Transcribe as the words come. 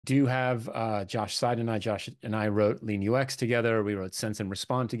do have Josh and I wrote Lean UX together. We wrote Sense and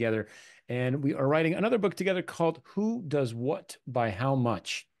Respond together. And we are writing another book together called Who Does What by How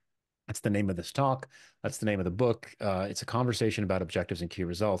Much? That's the name of this talk. That's the name of the book. It's a conversation about objectives and key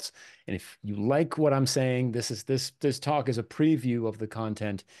results. And if you like what I'm saying, this talk is a preview of the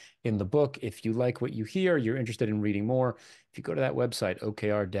content in the book. If you like what you hear, you're interested in reading more, if you go to that website,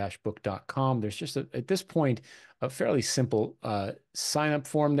 okr-book.com, there's just at this point a fairly simple sign up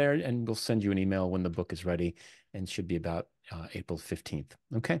form there, and we'll send you an email when the book is ready, and should be about April 15th.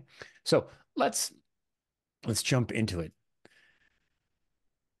 Okay, so let's jump into it.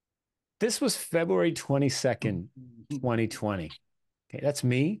 This was February 22nd, 2020. Okay, that's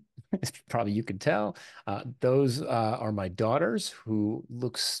me. As probably you could tell. Those are my daughters who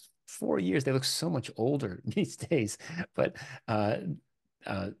looks 4 years. They look so much older these days. But uh,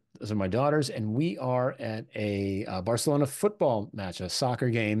 those are my daughters, and we are at a Barcelona football match, a soccer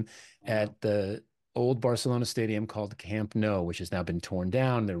game Wow. at the old Barcelona stadium called Camp Nou, which has now been torn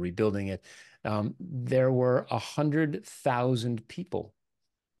down. They're rebuilding it. There were 100,000 people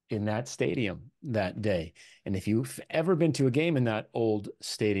in that stadium that day. And if you've ever been to a game in that old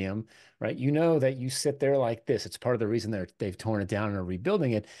stadium, right, you know that you sit there like this. It's part of the reason they've torn it down and are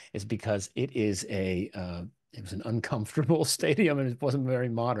rebuilding it is because it was an uncomfortable stadium and it wasn't very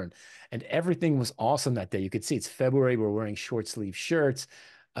modern. And everything was awesome that day. You could see it's February. We're wearing short sleeve shirts.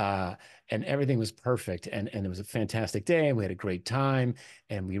 Uh, and everything was perfect, and it was a fantastic day, and we had a great time,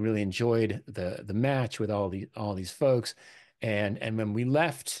 and we really enjoyed the match with all these folks. And when we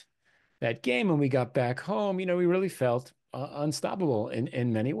left that game and we got back home, we really felt unstoppable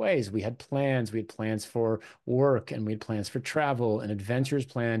in many ways. We had plans. We had plans for work, and we had plans for travel and adventures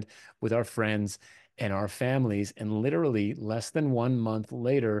planned with our friends and our families. And literally less than 1 month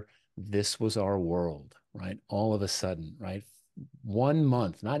later, this was our world, right? All of a sudden, right? 1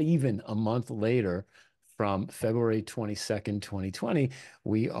 month, not even a month later, from February 22nd, 2020,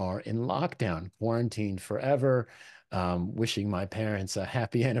 we are in lockdown, quarantined forever, wishing my parents a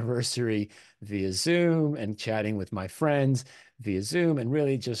happy anniversary via Zoom and chatting with my friends via Zoom, and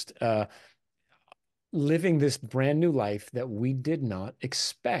really just living this brand new life that we did not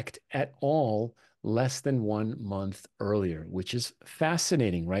expect at all less than 1 month earlier, which is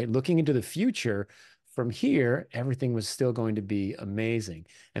fascinating, right? Looking into the future from here, everything was still going to be amazing.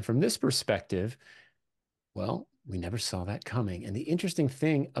 And from this perspective, well, we never saw that coming. And the interesting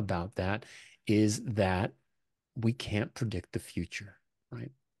thing about that is that we can't predict the future,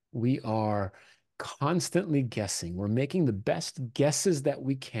 right? We are constantly guessing. We're making the best guesses that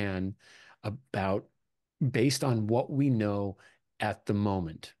we can about based on what we know at the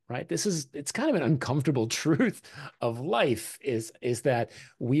moment, right? It's kind of an uncomfortable truth of life is that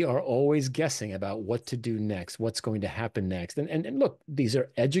we are always guessing about what to do next, what's going to happen next. And look, these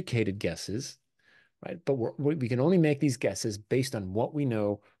are educated guesses, right? But we can only make these guesses based on what we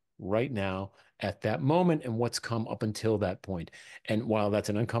know right now at that moment and what's come up until that point. And while that's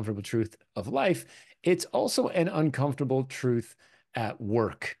an uncomfortable truth of life, it's also an uncomfortable truth at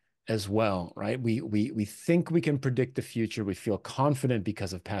work as well, right? We think we can predict the future. We feel confident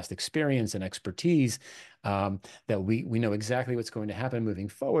because of past experience and expertise, that we know exactly what's going to happen moving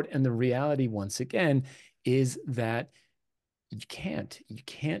forward. And the reality, once again, is that you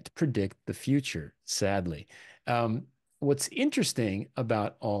can't predict the future, sadly. What's interesting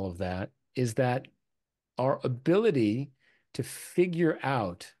about all of that is that our ability to figure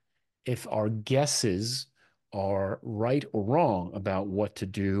out if our guesses are right or wrong about what to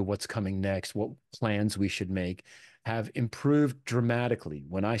do, what's coming next, what plans we should make, have improved dramatically.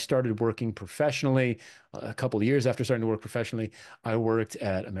 When I started working professionally, a couple of years after starting to work professionally, I worked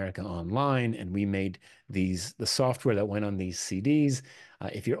at America Online, and we made the software that went on these CDs.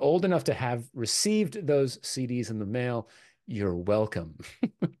 If you're old enough to have received those CDs in the mail, you're welcome.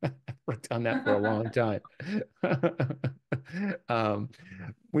 I've worked on that for a long time. um,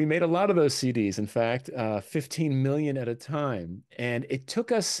 we made a lot of those CDs, in fact, 15 million at a time. And it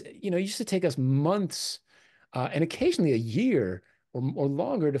took us, it used to take us months and occasionally a year or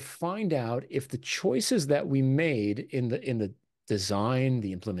longer to find out if the choices that we made in the design,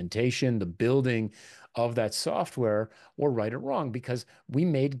 the implementation, the building of that software were right or wrong because we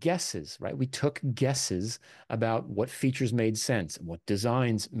made guesses, right? We took guesses about what features made sense, what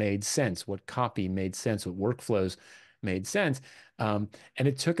designs made sense, what copy made sense, what workflows made sense. And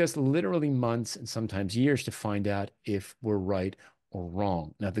it took us literally months and sometimes years to find out if we're right or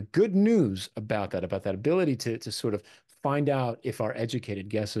wrong. Now, the good news about that ability to sort of find out if our educated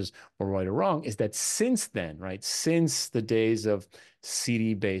guesses were right or wrong, is that since then, right, since the days of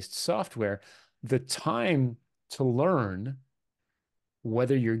CD-based software, the time to learn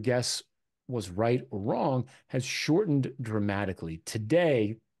whether your guess was right or wrong has shortened dramatically.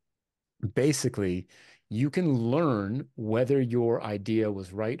 Today, basically, you can learn whether your idea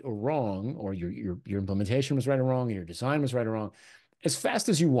was right or wrong, or your implementation was right or wrong, and your design was right or wrong, as fast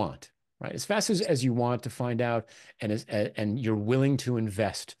as you want, right? As fast as you want to find out, and you're willing to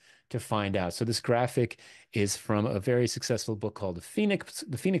invest to find out. So this graphic is from a very successful book called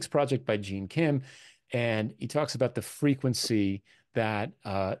The Phoenix Project by Gene Kim, and he talks about the frequency that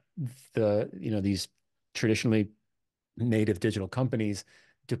these traditionally native digital companies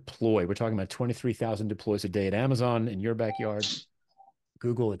deploy. We're talking about 23,000 deploys a day at Amazon in your backyard,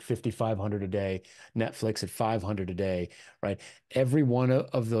 Google at 5,500 a day, Netflix at 500 a day, right? Every one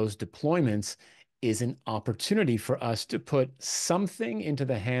of those deployments is an opportunity for us to put something into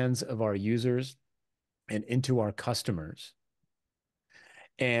the hands of our users and into our customers,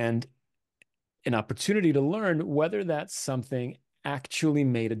 and an opportunity to learn whether that something actually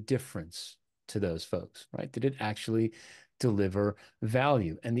made a difference to those folks, right? Did it actually deliver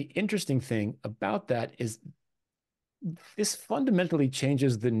value? And the interesting thing about that is this fundamentally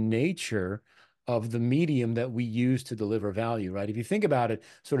changes the nature of the medium that we use to deliver value, right? If you think about it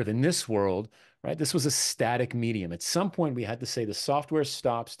sort of in this world, right, this was a static medium. At some point, we had to say the software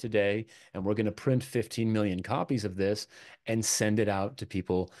stops today, and we're going to print 15 million copies of this and send it out to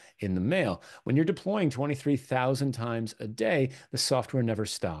people in the mail. When you're deploying 23,000 times a day, the software never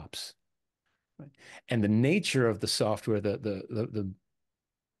stops. Right? And the nature of the software,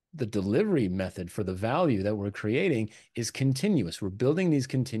 the delivery method for the value that we're creating is continuous. We're building these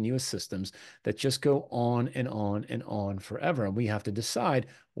continuous systems that just go on and on and on forever. And we have to decide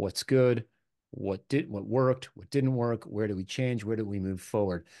what's good, what worked, what didn't work, where do we change, where do we move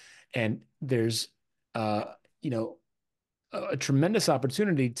forward. And there's uh, you know, a tremendous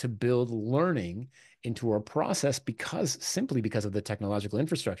opportunity to build learning into our process simply because of the technological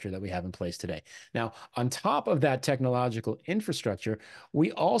infrastructure that we have in place today. Now, on top of that technological infrastructure,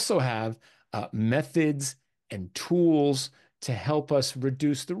 we also have methods and tools to help us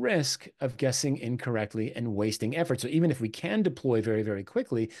reduce the risk of guessing incorrectly and wasting effort. So even if we can deploy very, very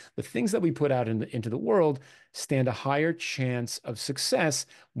quickly, the things that we put out into the world stand a higher chance of success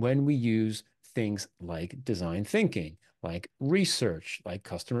when we use things like design thinking, like research, like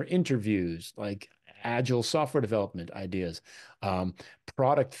customer interviews, like agile software development ideas, um,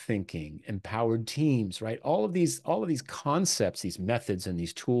 product thinking, empowered teams, right? All of these concepts, these methods, and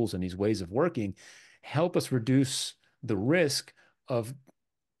these tools and these ways of working help us reduce the risk of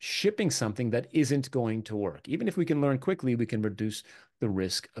shipping something that isn't going to work. Even if we can learn quickly, we can reduce the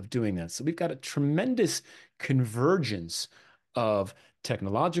risk of doing that. So we've got a tremendous convergence of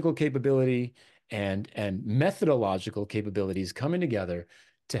technological capability and methodological capabilities coming together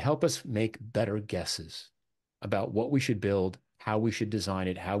to help us make better guesses about what we should build, how we should design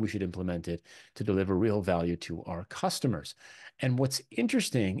it, how we should implement it to deliver real value to our customers. And what's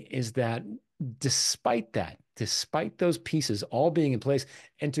interesting is that despite those pieces all being in place,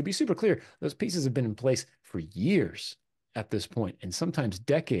 and to be super clear, those pieces have been in place for years at this point, and sometimes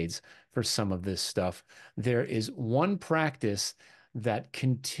decades for some of this stuff, there is one practice that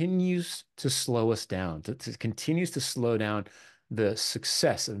continues to slow us down, continues to slow down the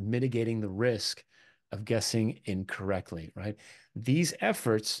success of mitigating the risk of guessing incorrectly, right? These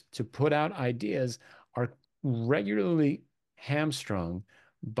efforts to put out ideas are regularly hamstrung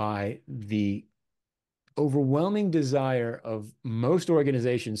by the overwhelming desire of most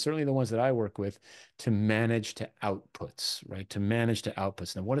organizations, certainly the ones that I work with, to manage to outputs, right? To manage to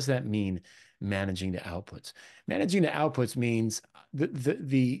outputs. Now, what does that mean, managing to outputs? Managing to outputs means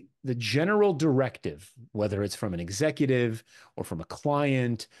the general directive, whether it's from an executive or from a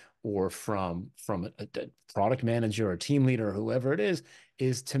client or from a product manager or team leader or whoever it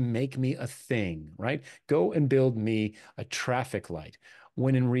is to make me a thing, right? Go and build me a traffic light.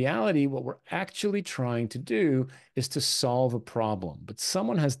 When in reality, what we're actually trying to do is to solve a problem. But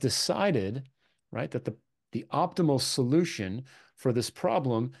someone has decided, right, that the optimal solution for this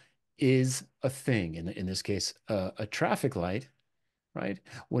problem is a thing, in this case, a traffic light, right?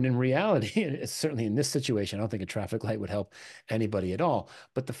 When in reality, certainly in this situation, I don't think a traffic light would help anybody at all.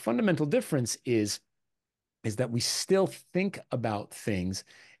 But the fundamental difference is that we still think about things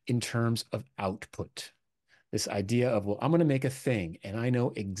in terms of output. This idea of, well, I'm going to make a thing and I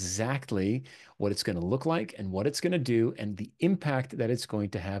know exactly what it's going to look like and what it's going to do and the impact that it's going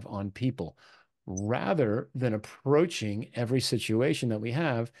to have on people, rather than approaching every situation that we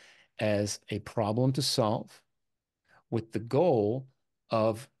have as a problem to solve with the goal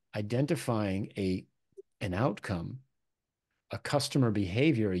of identifying an outcome, a customer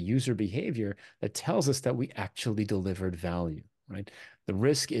behavior, a user behavior that tells us that we actually delivered value. right? The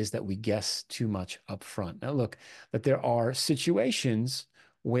risk is that we guess too much upfront. Now, look, that there are situations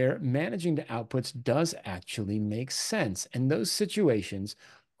where managing the outputs does actually make sense. And those situations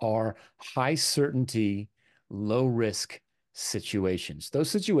are high certainty, low risk situations.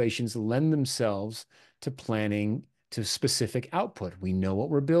 Those situations lend themselves to planning to specific output. We know what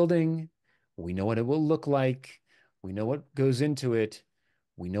we're building, we know what it will look like, we know what goes into it,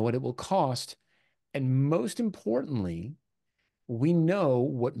 we know what it will cost. And most importantly, we know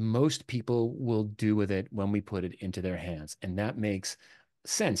what most people will do with it when we put it into their hands. And that makes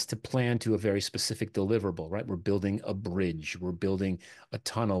sense to plan to a very specific deliverable, right? We're building a bridge, we're building a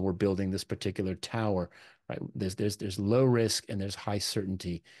tunnel, we're building this particular tower, right? There's low risk and there's high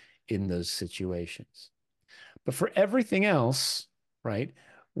certainty in those situations. But for everything else, right?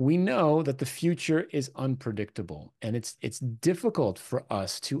 We know that the future is unpredictable and it's difficult for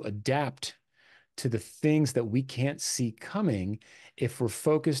us to adapt to the things that we can't see coming if we're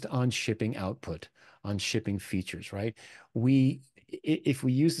focused on shipping output, on shipping features, right? If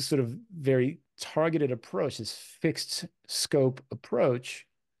we use this sort of very targeted approach, this fixed scope approach,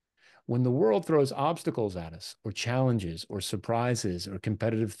 when the world throws obstacles at us, or challenges, or surprises, or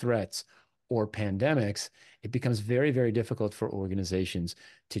competitive threats, or pandemics, it becomes very, very difficult for organizations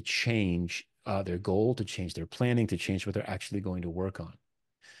to change their goal, to change their planning, to change what they're actually going to work on.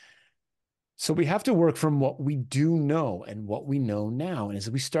 So we have to work from what we do know and what we know now. And as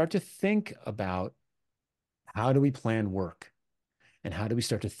we start to think about how do we plan work and how do we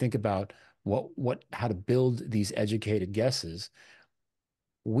start to think about how to build these educated guesses,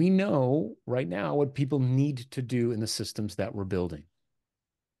 we know right now what people need to do in the systems that we're building.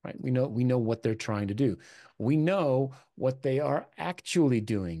 Right? We know what they're trying to do. We know what they are actually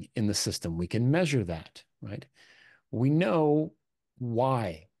doing in the system. We can measure that, right? We know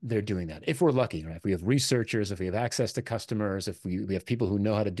why they're doing that. If we're lucky, right? If we have researchers, if we have access to customers, if we have people who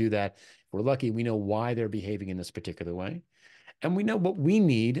know how to do that, if we're lucky, we know why they're behaving in this particular way. And we know what we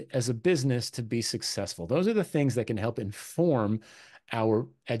need as a business to be successful. Those are the things that can help inform our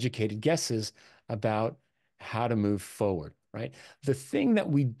educated guesses about how to move forward, right? The thing that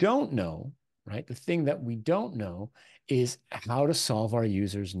we don't know, right? The thing that we don't know is how to solve our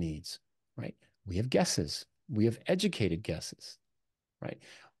users' needs, right? We have guesses. We have educated guesses, right?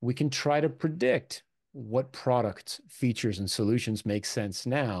 We can try to predict what products, features, and solutions make sense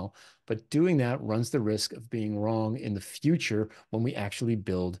now, but doing that runs the risk of being wrong in the future when we actually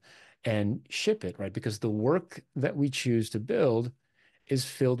build and ship it, right? Because the work that we choose to build is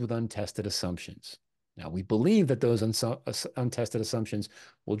filled with untested assumptions. Now, we believe that those untested assumptions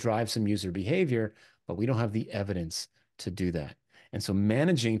will drive some user behavior, but we don't have the evidence to do that. And so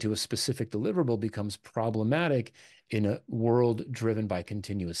managing to a specific deliverable becomes problematic in a world driven by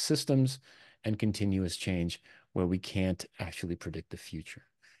continuous systems and continuous change where we can't actually predict the future.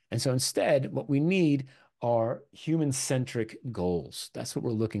 And so instead, what we need are human-centric goals. That's what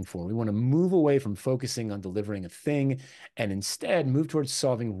we're looking for. We want to move away from focusing on delivering a thing and instead move towards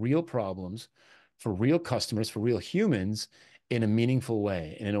solving real problems for real customers, for real humans in a meaningful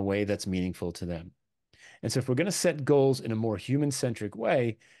way, and in a way that's meaningful to them. And so if we're going to set goals in a more human-centric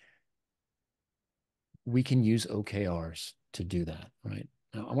way, we can use OKRs to do that, right?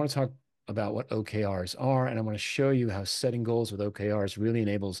 Now, I want to talk about what OKRs are, and I want to show you how setting goals with OKRs really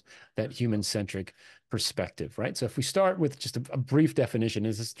enables that human-centric perspective, right? So if we start with just a brief definition,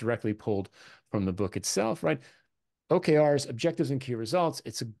 is this directly pulled from the book itself, right? OKRs, objectives and key results,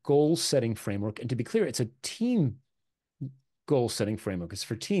 it's a goal-setting framework. And to be clear, it's a team goal-setting framework. It's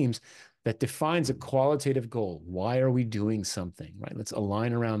for teams that defines a qualitative goal. Why are we doing something, right? Let's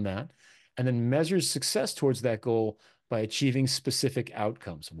align around that. And then measures success towards that goal by achieving specific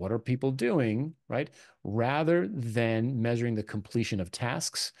outcomes. What are people doing, right? Rather than measuring the completion of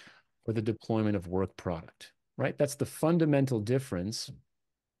tasks or the deployment of work product, right? That's the fundamental difference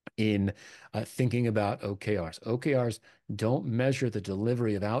in thinking about OKRs. OKRs don't measure the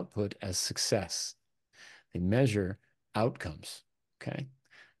delivery of output as success. They measure outcomes, okay?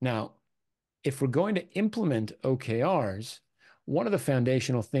 Now, if we're going to implement OKRs, one of the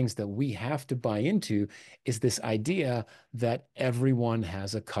foundational things that we have to buy into is this idea that everyone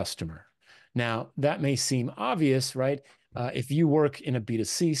has a customer. Now, that may seem obvious, right? If you work in a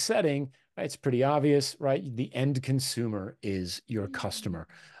B2C setting, right, it's pretty obvious, right? The end consumer is your customer.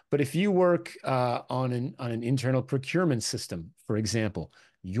 But if you work on an internal procurement system, for example,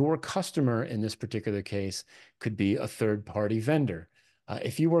 your customer in this particular case could be a third-party vendor.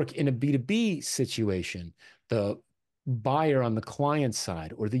 If you work in a B2B situation, the buyer on the client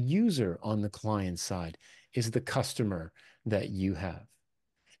side or the user on the client side is the customer that you have.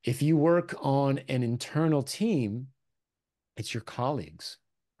 If you work on an internal team, It's your colleagues,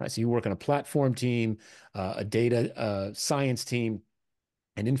 right? So you work on a platform team, a data science team,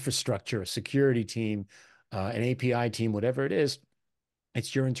 an infrastructure, a security team, an API team, whatever it is.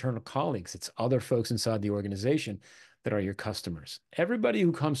 It's your internal colleagues. It's other folks inside the organization that are your customers. Everybody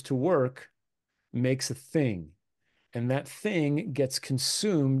who comes to work makes a thing, and that thing gets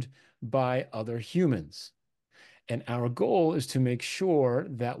consumed by other humans. And our goal is to make sure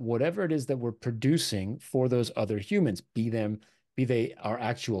that whatever it is that we're producing for those other humans, be they our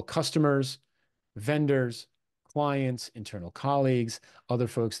actual customers, vendors, clients, internal colleagues, other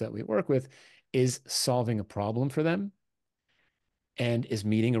folks that we work with, is solving a problem for them and is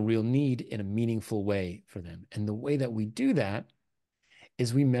meeting a real need in a meaningful way for them. And the way that we do that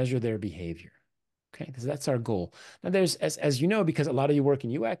is we measure their behavior. Okay, because that's our goal. Now, there's, as you know, because a lot of you work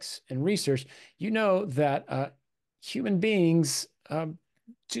in UX and research, you know that human beings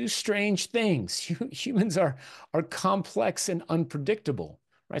do strange things. Humans are complex and unpredictable,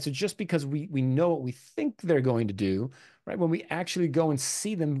 right? So just because we know what we think they're going to do, right, when we actually go and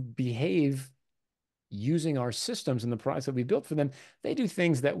see them behave using our systems and the products that we built for them, they do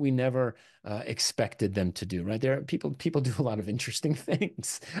things that we never expected them to do. Right? There are people do a lot of interesting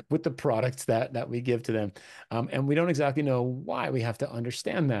things with the products that we give to them, and we don't exactly know why. We have to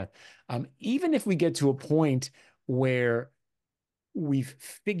understand that. Even if we get to a point where we've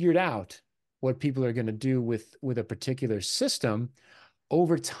figured out what people are going to do with a particular system,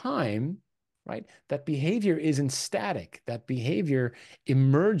 over time, right, that behavior isn't static. That behavior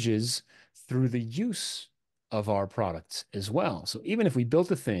emerges through the use of our products as well. So even if we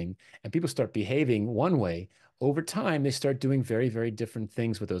built a thing and people start behaving one way, over time, they start doing very, very different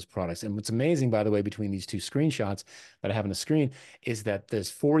things with those products. And what's amazing, by the way, between these two screenshots that I have on the screen is that there's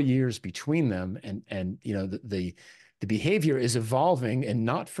 4 years between them, and you know the behavior is evolving and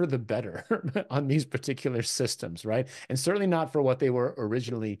not for the better on these particular systems, right? And certainly not for what they were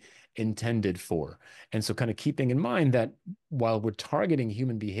originally intended for. And so, kind of keeping in mind that while we're targeting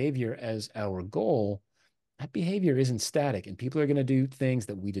human behavior as our goal, that behavior isn't static, and people are going to do things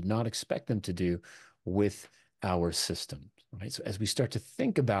that we did not expect them to do with our systems, right? So, as we start to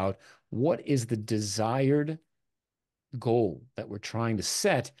think about what is the desired goal that we're trying to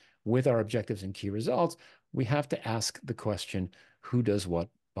set with our objectives and key results, we have to ask the question, who does what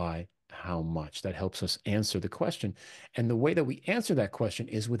by how much? That helps us answer the question. And the way that we answer that question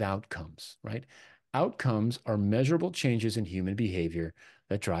is with outcomes, right? Outcomes are measurable changes in human behavior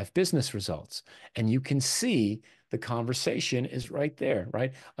that drive business results. And you can see the conversation is right there,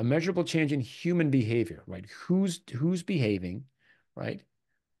 right? A measurable change in human behavior, right? Who's behaving, right?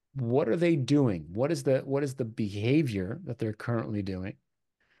 What are they doing? What is the behavior that they're currently doing,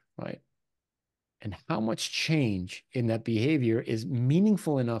 right? And how much change in that behavior is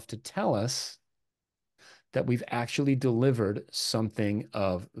meaningful enough to tell us that we've actually delivered something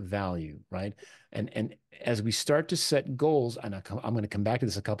of value, right? And as we start to set goals, and I'm going to come back to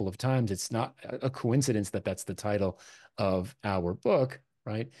this a couple of times, it's not a coincidence that that's the title of our book,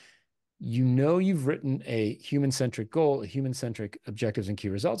 right? You know you've written a human-centric goal, a human-centric objectives and key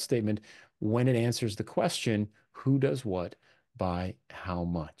results statement when it answers the question, who does what by how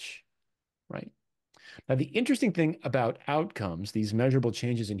much, right? Now, the interesting thing about outcomes, these measurable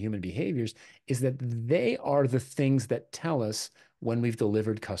changes in human behaviors, is that they are the things that tell us when we've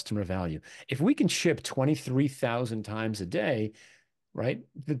delivered customer value. If we can ship 23,000 times a day, right,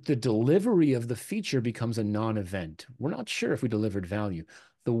 the delivery of the feature becomes a non-event. We're not sure if we delivered value.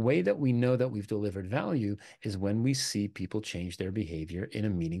 The way that we know that we've delivered value is when we see people change their behavior in a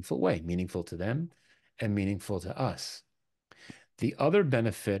meaningful way, meaningful to them and meaningful to us. The other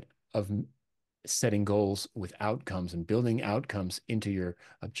benefit of setting goals with outcomes and building outcomes into your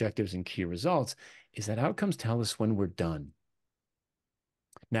objectives and key results is that outcomes tell us when we're done.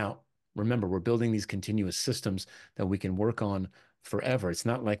 Now, remember, we're building these continuous systems that we can work on forever. It's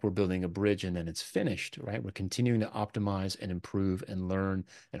not like we're building a bridge and then it's finished, right? We're continuing to optimize and improve and learn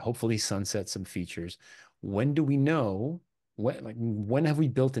and hopefully sunset some features. When do we know? When have we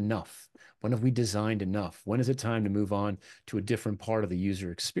built enough? When have we designed enough? When is it time to move on to a different part of the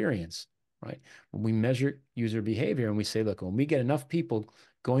user experience, right? When we measure user behavior and we say, look, when we get enough people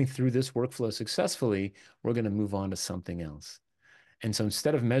going through this workflow successfully, we're going to move on to something else. And so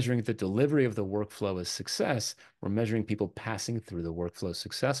instead of measuring the delivery of the workflow as success, we're measuring people passing through the workflow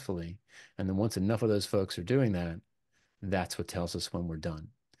successfully. And then once enough of those folks are doing that, that's what tells us when we're done.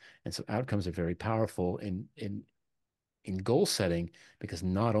 And so outcomes are very powerful in goal setting, because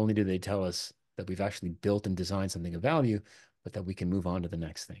not only do they tell us that we've actually built and designed something of value, but that we can move on to the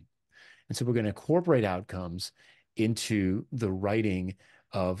next thing. And so we're going to incorporate outcomes into the writing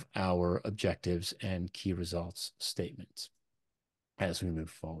of our objectives and key results statements. as we move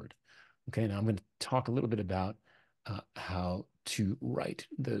forward. Okay, now I'm going to talk a little bit about how to write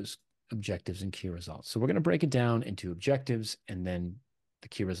those objectives and key results. So we're going to break it down into objectives and then the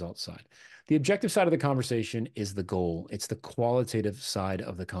key results side. The objective side of the conversation is the goal. It's the qualitative side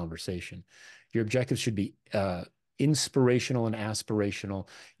of the conversation. Your objectives should be inspirational and aspirational.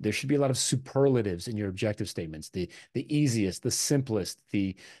 There should be a lot of superlatives in your objective statements. The easiest, the simplest,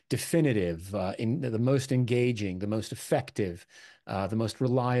 the definitive, the most engaging, the most effective, the most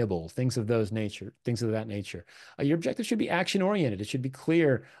reliable, things of that nature. Your objective should be action oriented. It should be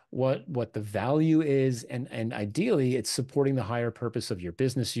clear what the value is, and ideally, it's supporting the higher purpose of your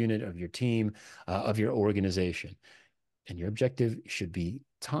business unit, of your team, of your organization. And your objective should be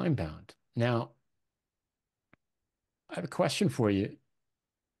time bound. Now, I have a question for you.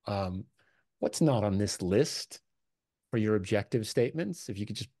 What's not on this list for your objective statements? If you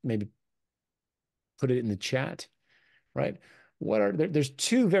could just maybe put it in the chat, right? There's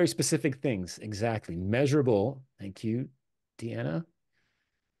two very specific things, exactly. Measurable, thank you, Deanna.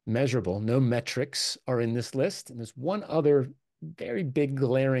 Measurable, no metrics are in this list. And there's one other very big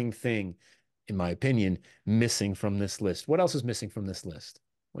glaring thing, in my opinion, missing from this list. What else is missing from this list?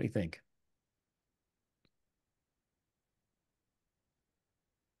 What do you think?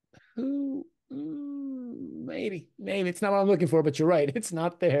 Maybe it's not what I'm looking for, but you're right. It's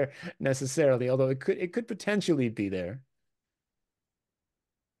not there necessarily, although it could potentially be there.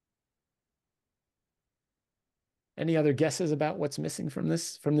 Any other guesses about what's missing from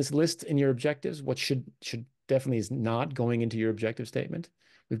this list in your objectives? What should definitely is not going into your objective statement?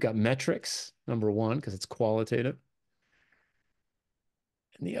 We've got metrics, number one, because it's qualitative.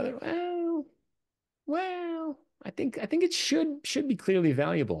 And the other, well, I think it should be clearly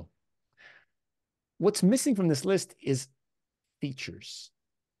valuable. What's missing from this list is features.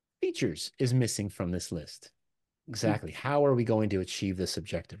 Features is missing from this list. Exactly. How are we going to achieve this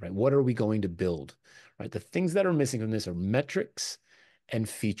objective, right? What are we going to build, right? The things that are missing from this are metrics and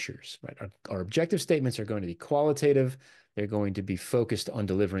features, right? Our objective statements are going to be qualitative. They're going to be focused on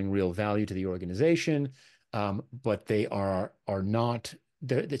delivering real value to the organization, but they are not.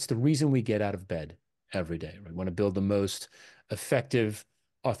 It's the reason we get out of bed every day. Right? We want to build the most effective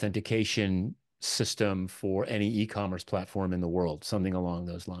authentication system for any e-commerce platform in the world, something along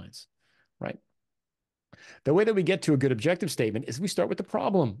those lines, right? The way that we get to a good objective statement is we start with the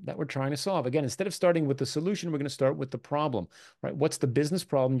problem that we're trying to solve. Again, instead of starting with the solution, we're going to start with the problem, right? What's the business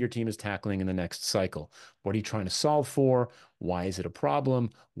problem your team is tackling in the next cycle? What are you trying to solve for? Why is it a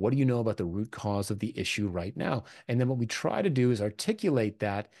problem? What do you know about the root cause of the issue right now? And then what we try to do is articulate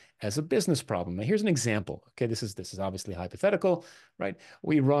that as a business problem. Now, here's an example. Okay, this is obviously hypothetical, right?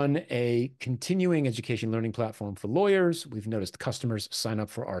 We run a continuing education learning platform for lawyers. We've noticed customers sign up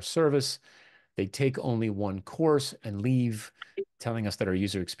for our service. They take only one course and leave, telling us that our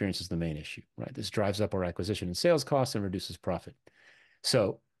user experience is the main issue, right? This drives up our acquisition and sales costs and reduces profit.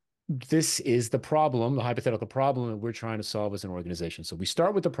 So this is the problem, the hypothetical problem that we're trying to solve as an organization. So we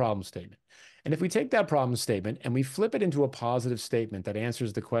start with the problem statement. And if we take that problem statement and we flip it into a positive statement that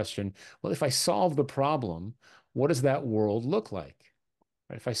answers the question, well, if I solve the problem, what does that world look like?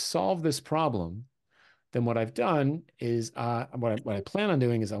 Right? If I solve this problem, then what I've done is what I plan on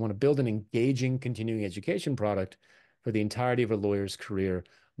doing is I want to build an engaging continuing education product for the entirety of a lawyer's career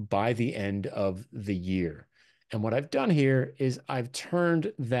by the end of the year. And what I've done here is I've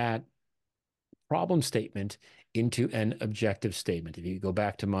turned that problem statement into an objective statement. If you go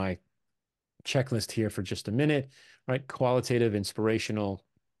back to my checklist here for just a minute, right? Qualitative, inspirational,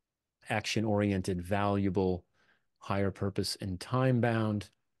 action-oriented, valuable, higher purpose, and time-bound.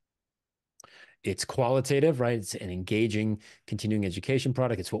 It's qualitative, right? It's an engaging continuing education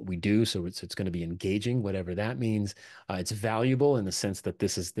product. It's what we do, so it's going to be engaging, whatever that means. It's valuable in the sense that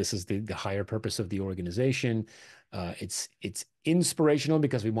this is the higher purpose of the organization. It's inspirational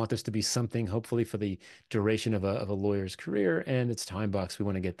because we want this to be something, hopefully, for the duration of a lawyer's career, and it's time box. We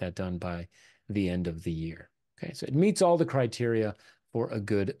want to get that done by the end of the year. Okay, so it meets all the criteria for a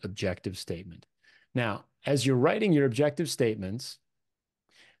good objective statement. Now, as you're writing your objective statements,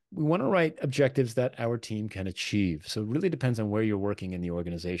 we want to write objectives that our team can achieve. So it really depends on where you're working in the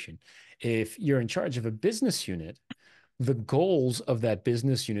organization. If you're in charge of a business unit, the goals of that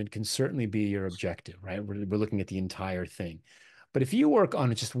business unit can certainly be your objective, right? We're looking at the entire thing. But if you work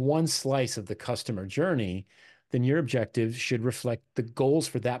on just one slice of the customer journey, then your objectives should reflect the goals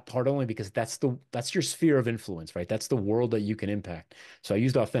for that part only, because that's your sphere of influence, right? That's the world that you can impact. So I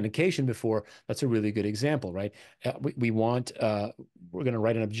used authentication before. That's a really good example, right? We're going to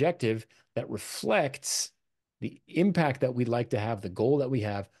write an objective that reflects the impact that we'd like to have, the goal that we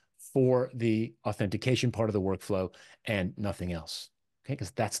have for the authentication part of the workflow and nothing else. Okay,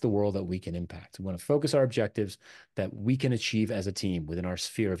 because that's the world that we can impact. We want to focus our objectives that we can achieve as a team within our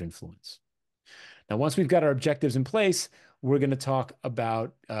sphere of influence. Now, once we've got our objectives in place, we're going to talk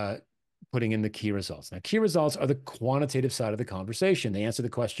about putting in the key results. Now, key results are the quantitative side of the conversation. They answer the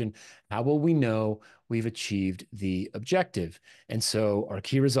question, how will we know we've achieved the objective? And so our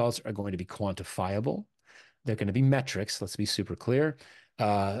key results are going to be quantifiable. They're going to be metrics. Let's be super clear.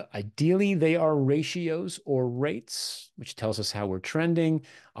 Ideally, they are ratios or rates, which tells us how we're trending.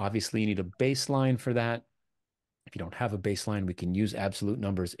 Obviously, you need a baseline for that. If you don't have a baseline, we can use absolute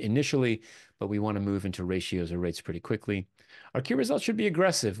numbers initially, but we want to move into ratios or rates pretty quickly. Our key results should be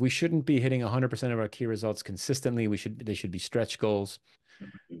aggressive. We shouldn't be hitting 100% of our key results consistently. They should be stretch goals.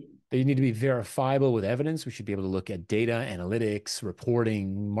 They need to be verifiable with evidence. We should be able to look at data, analytics,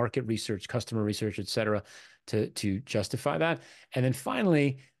 reporting, market research, customer research, et cetera, to justify that. And then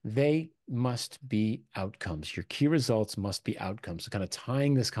finally, they must be outcomes. Your key results must be outcomes. So kind of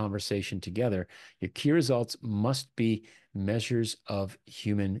tying this conversation together, your key results must be measures of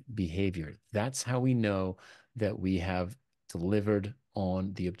human behavior. That's how we know that we have delivered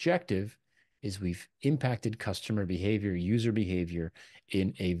on the objective, is we've impacted customer behavior, user behavior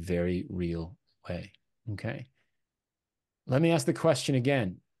in a very real way. Okay. Let me ask the question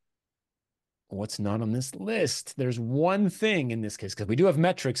again. What's not on this list? There's one thing in this case, because we do have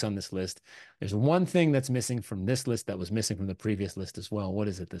metrics on this list. There's one thing that's missing from this list that was missing from the previous list as well. What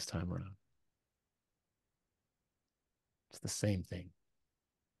is it this time around? It's the same thing.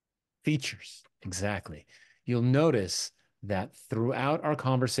 Features. Exactly. You'll notice that throughout our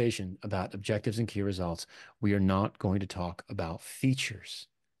conversation about objectives and key results, we are not going to talk about features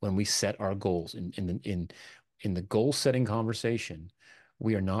when we set our goals. In the goal setting conversation,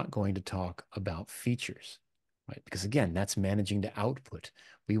 we are not going to talk about features, right? Because again, that's managing to output.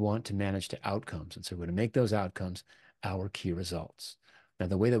 We want to manage to outcomes. And so we're going to make those outcomes our key results. Now,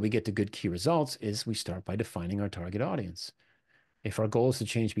 the way that we get to good key results is we start by defining our target audience. If our goal is to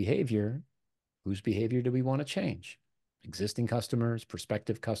change behavior, whose behavior do we want to change? Existing customers,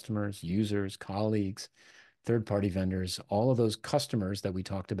 prospective customers, users, colleagues, third-party vendors, all of those customers that we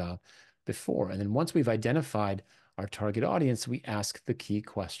talked about before. And then once we've identified our target audience, we ask the key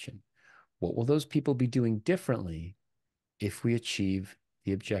question. What will those people be doing differently if we achieve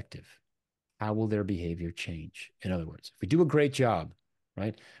the objective? How will their behavior change? In other words, if we do a great job,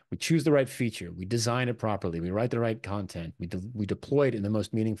 right? We choose the right feature, we design it properly, we write the right content, we deploy it in the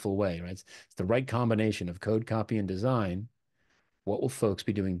most meaningful way, right? It's the right combination of code, copy, and design. What will folks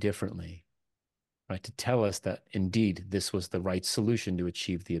be doing differently, right? To tell us that indeed this was the right solution to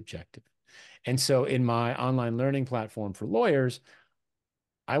achieve the objective. And so in my online learning platform for lawyers,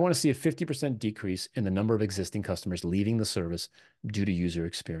 I want to see a 50% decrease in the number of existing customers leaving the service due to user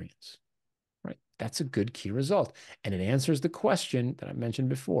experience. Right? That's a good key result. And it answers the question that I mentioned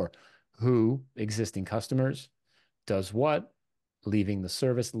before. Who, existing customers, does what, leaving the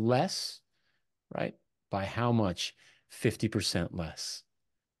service less, right? By how much? 50% less,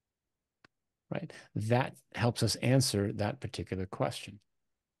 right? That helps us answer that particular question.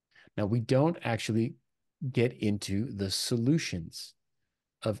 Now, we don't actually get into the solutions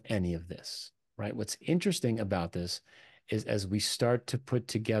of any of this, right? What's interesting about this is as we start to put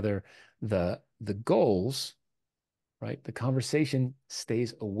together the goals, right? The conversation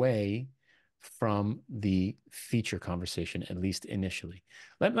stays away from the feature conversation, at least initially.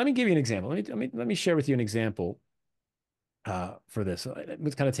 Let me give you an example. Let me share with you an example for this.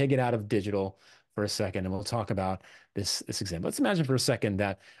 Let's kind of take it out of digital for a second, and we'll talk about this example. Let's imagine for a second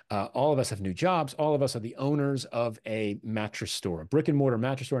that all of us have new jobs. All of us are the owners of a mattress store, a brick and mortar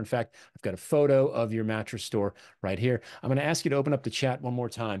mattress store. In fact, I've got a photo of your mattress store right here. I'm going to ask you to open up the chat one more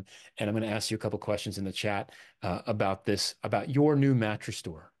time, and I'm going to ask you a couple questions in the chat about your new mattress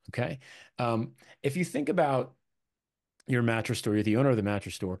store. Okay. If you think about your mattress store, you're the owner of the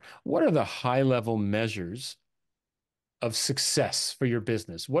mattress store. What are the high-level measures of success for your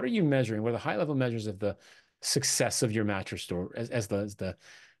business? What are you measuring? What are the high-level measures of the success of your mattress store as the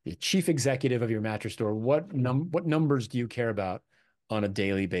chief executive of your mattress store? What numbers do you care about on a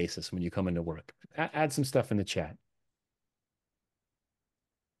daily basis when you come into work? Add some stuff in the chat.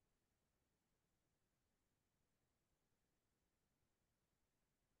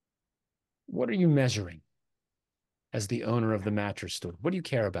 What are you measuring as the owner of the mattress store? What do you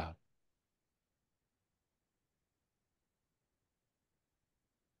care about?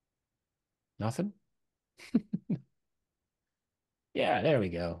 Nothing? Yeah, there we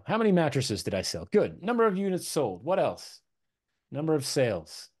go. How many mattresses did I sell? Good. Number of units sold. What else? Number of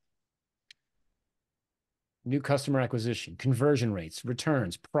sales. New customer acquisition, conversion rates,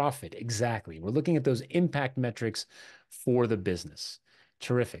 returns, profit. Exactly. We're looking at those impact metrics for the business.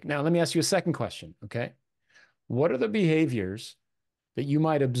 Terrific. Now, let me ask you a second question. Okay. What are the behaviors that you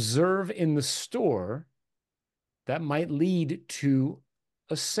might observe in the store that might lead to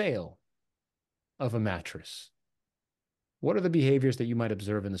a sale of a mattress? What are the behaviors that you might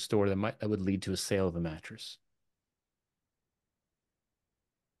observe in the store that would lead to a sale of a mattress?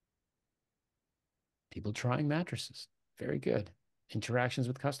 People trying mattresses. Very good. Interactions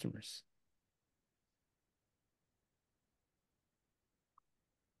with customers.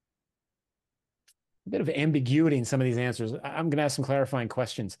 A bit of ambiguity in some of these answers. I'm going to ask some clarifying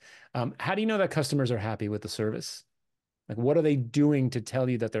questions. How do you know that customers are happy with the service? Like, what are they doing to tell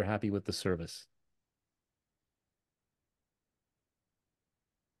you that they're happy with the service?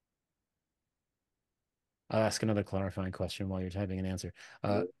 I'll ask another clarifying question while you're typing an answer.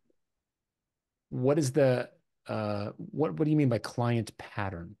 Uh, what is the what do you mean by client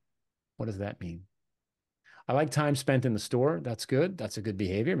pattern? What does that mean? I like time spent in the store. That's good. That's a good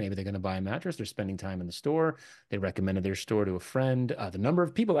behavior. Maybe they're going to buy a mattress. They're spending time in the store. They recommended their store to a friend. The number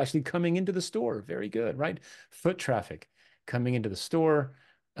of people actually coming into the store. Very good, right? Foot traffic coming into the store.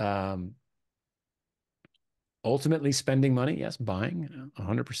 Um, Ultimately spending money. Yes, buying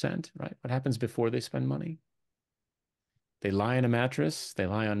 100%, right? What happens before they spend money? They lie on a mattress. They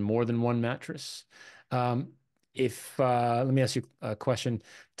lie on more than one mattress. Um, if Let me ask you a question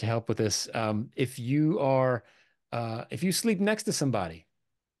to help with this. If you sleep next to somebody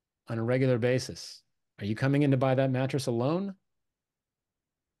on a regular basis, are you coming in to buy that mattress alone?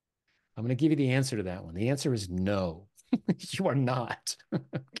 I'm going to give you the answer to that one. The answer is no. You are not.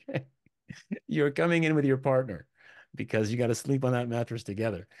 Okay. You're coming in with your partner because you got to sleep on that mattress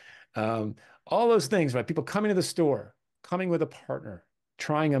together. Um, all those things, right? People coming to the store, coming with a partner,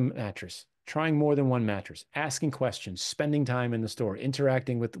 trying a mattress, trying more than one mattress, asking questions, spending time in the store,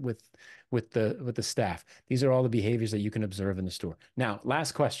 interacting with the staff. These are all the behaviors that you can observe in the store. Now,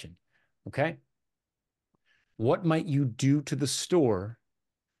 last question. Okay. What might you do to the store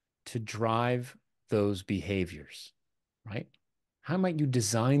to drive those behaviors, right? How might you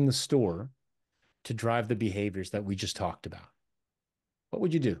design the store to drive the behaviors that we just talked about? What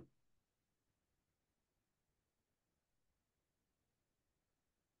would you do?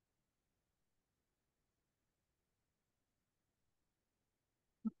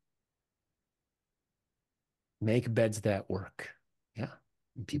 Make beds that work. Yeah.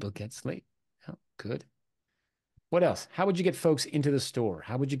 And people get sleep. Yeah. Good. What else? How would you get folks into the store?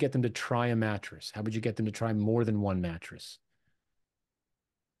 How would you get them to try a mattress? How would you get them to try more than one mattress?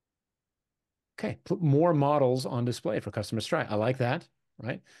 Okay. Put more models on display for customers to try. I like that.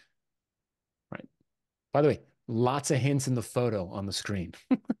 Right. Right. By the way, lots of hints in the photo on the screen.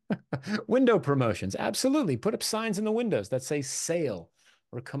 Window promotions. Absolutely. Put up signs in the windows that say sale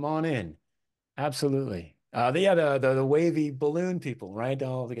or come on in. Absolutely. The wavy balloon people, right?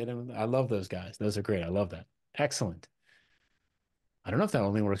 Oh, I love those guys. Those are great. I love that. Excellent. I don't know if that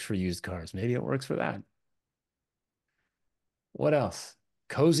only works for used cars. Maybe it works for that. What else?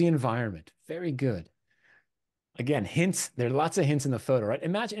 Cozy environment. Very good. Again, hints. There are lots of hints in the photo, right?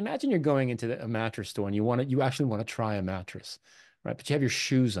 Imagine you're going into a mattress store and you actually want to try a mattress, right? But you have your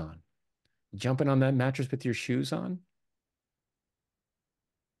shoes on. Jumping on that mattress with your shoes on.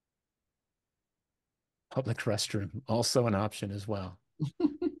 Public restroom, also an option as well.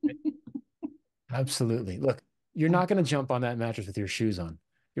 Absolutely. Look, you're not going to jump on that mattress with your shoes on.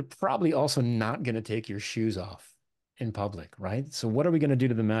 You're probably also not going to take your shoes off in public, right? So, what are we going to do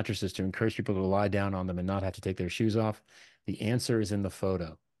to the mattresses to encourage people to lie down on them and not have to take their shoes off? The answer is in the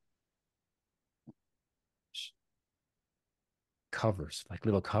photo. Covers, like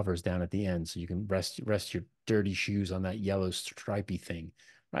little covers down at the end, so you can rest your dirty shoes on that yellow stripy thing,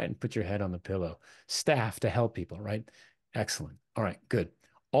 right? And put your head on the pillow. Staff to help people, right? Excellent. All right, good.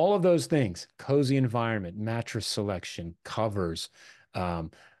 All of those things: cozy environment, mattress selection, covers,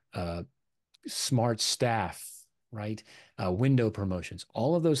 um, uh, smart staff, right? Window promotions.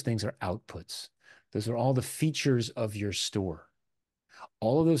 All of those things are outputs. Those are all the features of your store.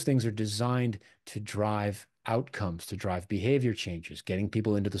 All of those things are designed to drive outcomes, to drive behavior changes, getting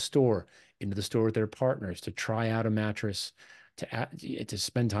people into the store with their partners, to try out a mattress, to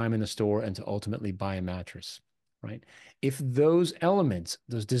spend time in the store, and to ultimately buy a mattress, right? If those elements,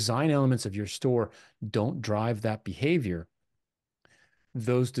 those design elements of your store don't drive that behavior,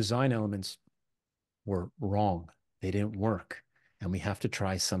 those design elements were wrong. They didn't work. And we have to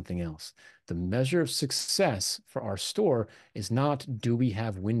try something else. The measure of success for our store is not, do we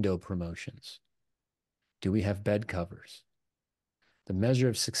have window promotions? Do we have bed covers? The measure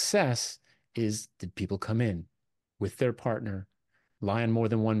of success is, did people come in with their partner, lie on more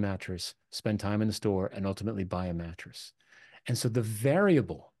than one mattress, spend time in the store, and ultimately buy a mattress? And so the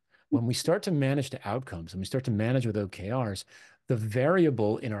variable, when we start to manage the outcomes and we start to manage with OKRs, the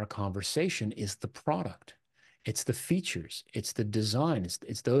variable in our conversation is the product. It's the features, it's the design,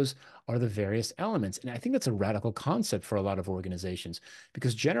 it's those are the various elements. And I think that's a radical concept for a lot of organizations,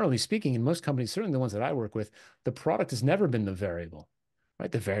 because generally speaking, in most companies, certainly the ones that I work with, the product has never been the variable,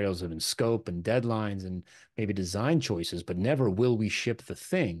 right? The variables have been scope and deadlines and maybe design choices, but never will we ship the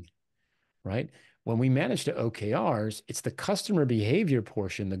thing, right? When we manage to OKRs, it's the customer behavior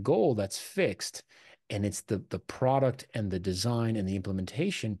portion, the goal that's fixed, and it's the product and the design and the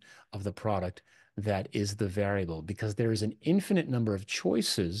implementation of the product that is the variable, because there is an infinite number of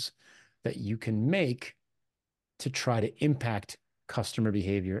choices that you can make to try to impact customer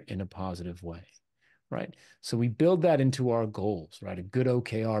behavior in a positive way, right? So we build that into our goals, right? A good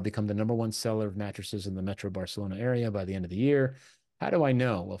OKR, become the #1 seller of mattresses in the Metro Barcelona area by the end of the year. How do I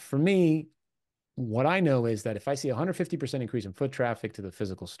know? Well, for me, what I know is that if I see a 150% increase in foot traffic to the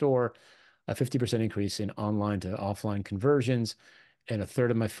physical store, a 50% increase in online to offline conversions, and a third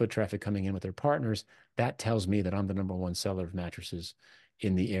of my foot traffic coming in with their partners, that tells me that I'm the #1 seller of mattresses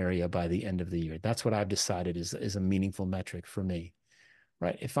in the area by the end of the year. That's what I've decided is a meaningful metric for me,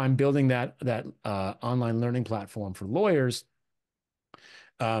 right? If I'm building that online learning platform for lawyers,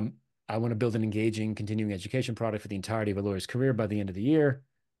 I want to build an engaging continuing education product for the entirety of a lawyer's career by the end of the year.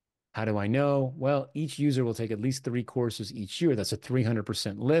 How do I know? Well, each user will take at least 3 courses each year. That's a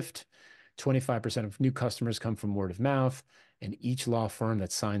 300% lift. 25% of new customers come from word of mouth, and each law firm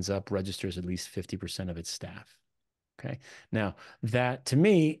that signs up registers at least 50% of its staff. Okay. Now, that to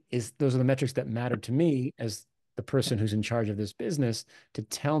me is, those are the metrics that matter to me as the person who's in charge of this business, to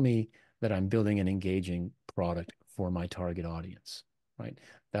tell me that I'm building an engaging product for my target audience, right?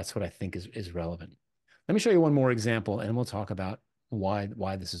 That's what I think is relevant. Let me show you one more example, and we'll talk about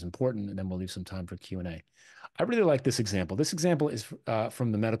why this is important, and then we'll leave some time for Q&A. I really like this example. This example is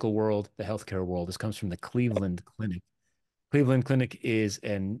from the medical world, the healthcare world. This comes from the Cleveland Clinic. Cleveland Clinic is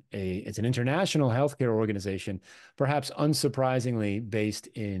it's an international healthcare organization, perhaps unsurprisingly based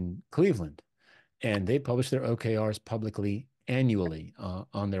in Cleveland, and they publish their OKRs publicly annually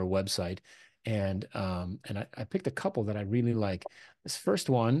on their website. And I picked a couple that I really like. This first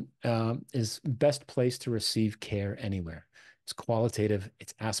one is best place to receive care anywhere. It's qualitative,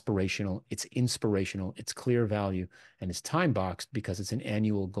 it's aspirational, it's inspirational, it's clear value, and it's time boxed because it's an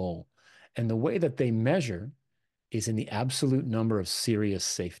annual goal. And the way that they measure is in the absolute number of serious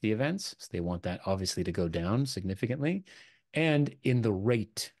safety events. So they want that obviously to go down significantly, and in the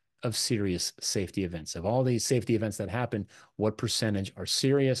rate of serious safety events. Of all these safety events that happen, what percentage are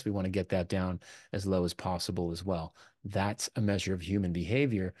serious? We want to get that down as low as possible as well. That's a measure of human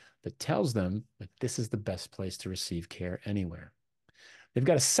behavior that tells them that this is the best place to receive care anywhere. They've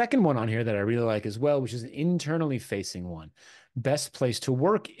got a second one on here that I really like as well, which is an internally facing one. Best place to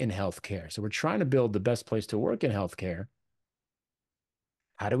work in healthcare. So we're trying to build the best place to work in healthcare.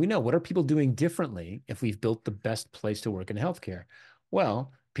 How do we know? What are people doing differently if we've built the best place to work in healthcare?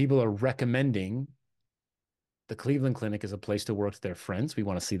 Well, people are recommending the Cleveland Clinic as a place to work to their friends. We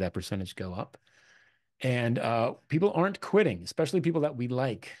want to see that percentage go up. And people aren't quitting, especially people that we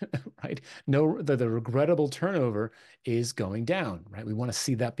like, right? No, the regrettable turnover is going down, right? We want to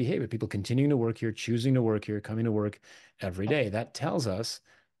see that behavior. People continuing to work here, choosing to work here, coming to work every day. That tells us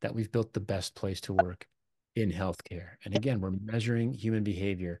that we've built the best place to work in healthcare. And again, we're measuring human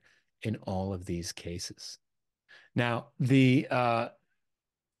behavior in all of these cases. Now, I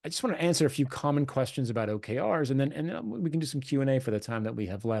just want to answer a few common questions about OKRs, and then we can do some Q&A for the time that we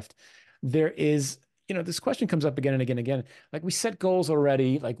have left. There is, this question comes up again and again and again. Like, we set goals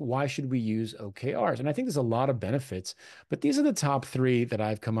already. Like, why should we use OKRs? And I think there's a lot of benefits, but these are the top 3 that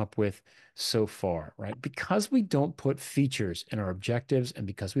I've come up with so far, right? Because we don't put features in our objectives, and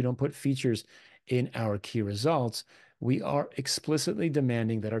because we don't put features in our key results, we are explicitly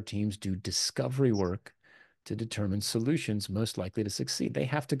demanding that our teams do discovery work to determine solutions most likely to succeed. They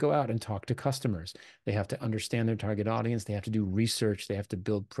have to go out and talk to customers. They have to understand their target audience. They have to do research. They have to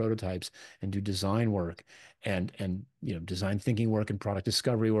build prototypes and do design work and design thinking work and product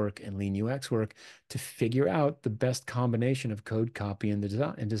discovery work and lean UX work to figure out the best combination of code, copy, and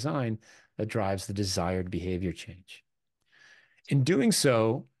design that drives the desired behavior change. In doing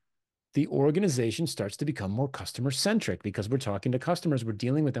so, the organization starts to become more customer-centric because we're talking to customers, we're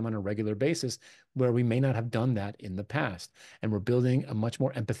dealing with them on a regular basis where we may not have done that in the past. And we're building a much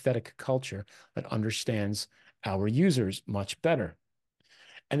more empathetic culture that understands our users much better.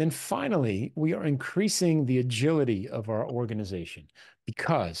 And then finally, we are increasing the agility of our organization.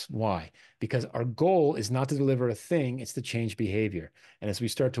 Because, why? Because our goal is not to deliver a thing, it's to change behavior. And as we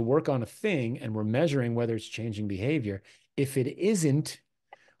start to work on a thing and we're measuring whether it's changing behavior, if it isn't,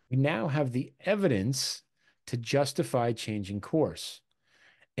 we now have the evidence to justify changing course.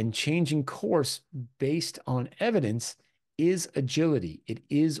 And changing course based on evidence is agility. It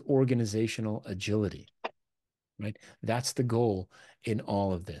is organizational agility, right? That's the goal in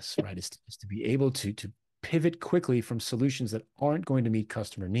all of this, right? Is to be able to pivot quickly from solutions that aren't going to meet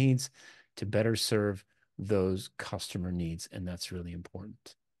customer needs to better serve those customer needs. And that's really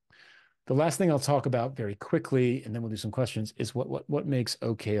important. The last thing I'll talk about very quickly, and then we'll do some questions, is what makes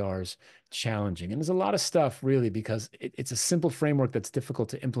OKRs challenging. And there's a lot of stuff really because it's a simple framework that's difficult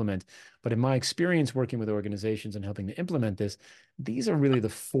to implement. But in my experience working with organizations and helping to implement this, these are really the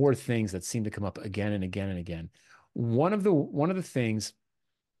four things that seem to come up again and again and again. One of the things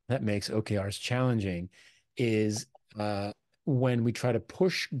that makes OKRs challenging is when we try to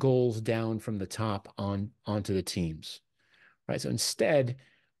push goals down from the top onto the teams, right? So instead,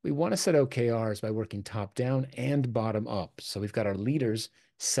 we want to set OKRs by working top down and bottom up. So we've got our leaders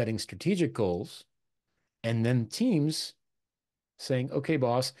setting strategic goals, and then teams saying, okay,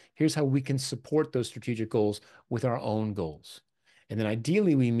 boss, here's how we can support those strategic goals with our own goals. And then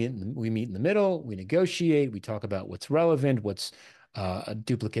ideally, we meet in the middle, we negotiate, we talk about what's relevant, what's a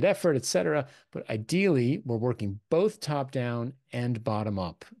duplicate effort, et cetera. But ideally, we're working both top down and bottom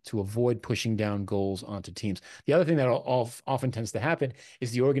up to avoid pushing down goals onto teams. The other thing that often tends to happen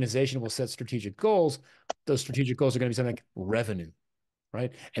is the organization will set strategic goals. Those strategic goals are going to be something like revenue,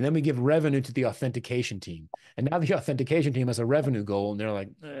 right? And then we give revenue to the authentication team. And now the authentication team has a revenue goal, and they're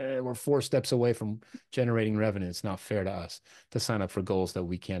like, we're 4 steps away from generating revenue. It's not fair to us to sign up for goals that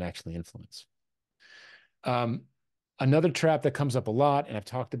we can't actually influence. Another trap that comes up a lot, and I've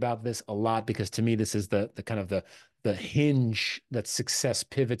talked about this a lot because to me, this is the kind of the hinge that success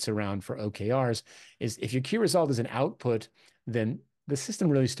pivots around for OKRs, is if your key result is an output, then the system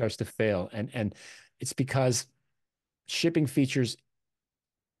really starts to fail. And it's because shipping features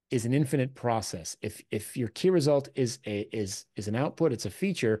is an infinite process. If your key result is an output, it's a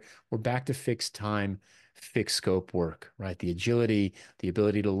feature, we're back to fixed time, fixed scope work, right? The agility, the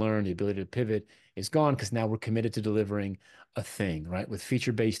ability to learn, the ability to pivot is gone because now we're committed to delivering a thing, right? With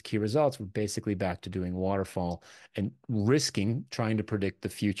feature-based key results, we're basically back to doing waterfall and risking trying to predict the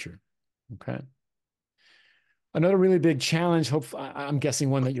future. Okay. Another really big challenge, I'm guessing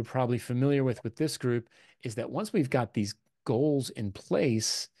one that you're probably familiar with this group, is that once we've got these goals in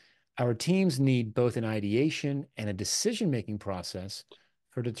place, our teams need both an ideation and a decision-making process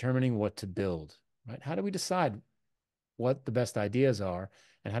for determining what to build, right? How do we decide what the best ideas are,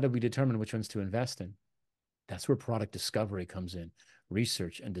 and how do we determine which ones to invest in? That's where product discovery comes in,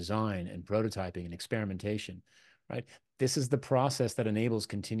 research and design and prototyping and experimentation, right? This is the process that enables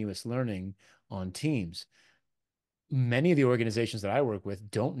continuous learning on teams. Many of the organizations that I work with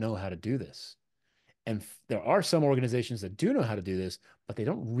don't know how to do this. And there are some organizations that do know how to do this, but they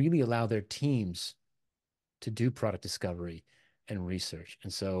don't really allow their teams to do product discovery and research.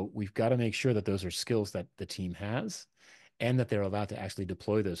 And so we've got to make sure that those are skills that the team has and that they're allowed to actually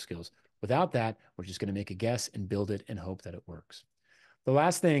deploy those skills. Without that, we're just going to make a guess and build it and hope that it works. The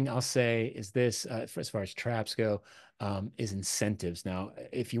last thing I'll say is this, as far as traps go, is incentives. Now,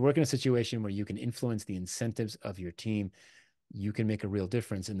 if you work in a situation where you can influence the incentives of your team, you can make a real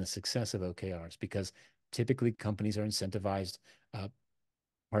difference in the success of OKRs because typically companies are incentivized, are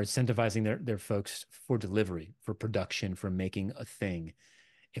incentivizing their folks for delivery, for production, for making a thing.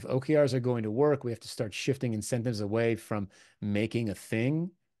 If OKRs are going to work, we have to start shifting incentives away from making a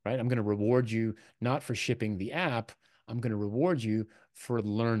thing, right? I'm going to reward you not for shipping the app. I'm going to reward you for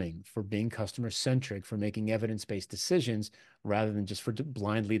learning, for being customer-centric, for making evidence-based decisions rather than just for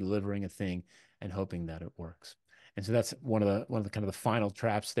blindly delivering a thing and hoping that it works. And so that's one of the kind of the final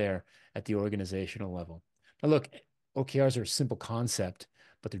traps there at the organizational level. Now, look, OKRs are a simple concept,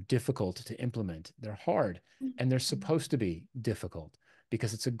 but they're difficult to implement. They're hard, and they're supposed to be difficult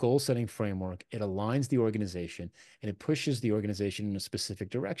because it's a goal-setting framework. It aligns the organization, and it pushes the organization in a specific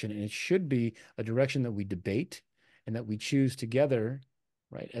direction. And it should be a direction that we debate and that we choose together,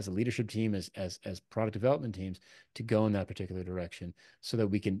 right, as a leadership team, as product development teams, to go in that particular direction so that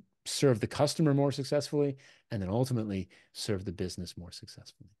we can serve the customer more successfully and then ultimately serve the business more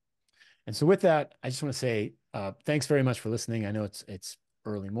successfully. And so with that, I just want to say thanks very much for listening. I know it's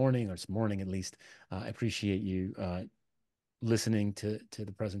early morning, or it's morning at least. I appreciate you listening to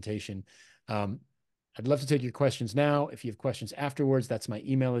the presentation. I'd love to take your questions now. If you have questions afterwards, that's my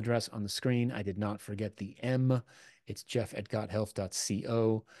email address on the screen. I did not forget the M It's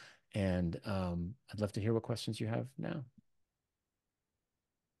jeff@gothelf.co. And I'd love to hear what questions you have now.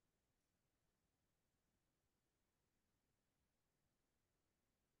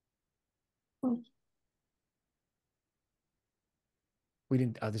 We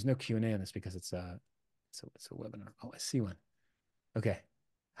didn't, there's no Q&A on this because it's a webinar. Oh, I see one. Okay.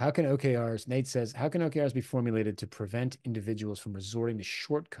 How can OKRs, Nate says, how can OKRs be formulated to prevent individuals from resorting to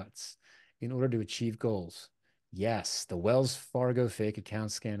shortcuts in order to achieve goals? Yes, the Wells Fargo fake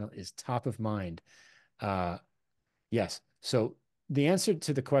account scandal is top of mind. Uh, yes. So the answer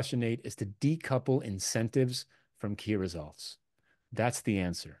to the question, Nate, is to decouple incentives from key results. That's the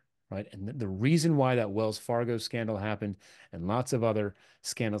answer, right? And the reason why that Wells Fargo scandal happened and lots of other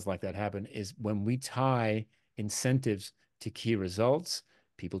scandals like that happen is when we tie incentives to key results,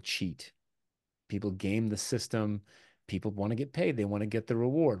 people cheat, people game the system, people want to get paid, they want to get the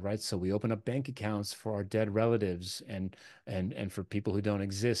reward, right? So we open up bank accounts for our dead relatives and for people who don't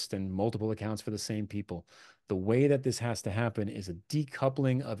exist, and multiple accounts for the same people. The way that this has to happen is a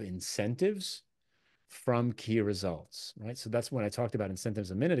decoupling of incentives from key results, right? So that's when I talked about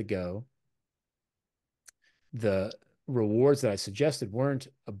incentives a minute ago. The rewards that I suggested weren't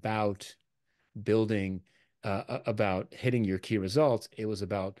about building, about hitting your key results. It was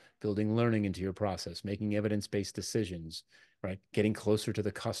about building learning into your process, making evidence-based decisions, right? Getting closer to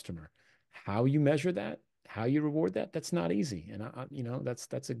the customer. How you measure that, how you reward that, that's not easy. And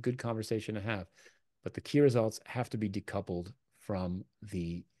that's a good conversation to have. But the key results have to be decoupled from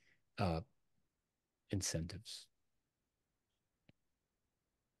the incentives.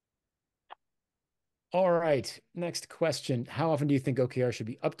 All right. Next question. How often do you think OKR should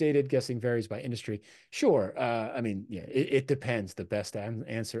be updated? Guessing varies by industry. Sure. I mean, yeah, it depends. The best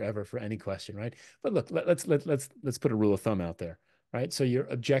answer ever for any question, right? But look, let's put a rule of thumb out there, right? So your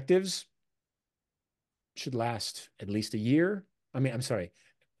objectives should last at least a year. I mean, I'm sorry,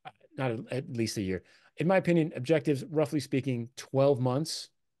 not at least a year. In my opinion, objectives, roughly speaking, 12 months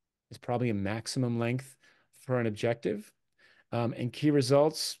is probably a maximum length for an objective. And key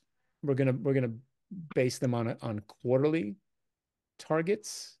results, we're gonna base them on quarterly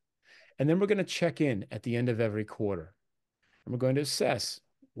targets, and then we're going to check in at the end of every quarter, and we're going to assess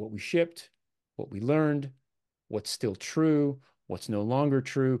what we shipped, what we learned, what's still true, what's no longer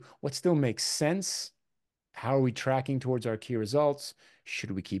true, what still makes sense. How are we tracking towards our key results?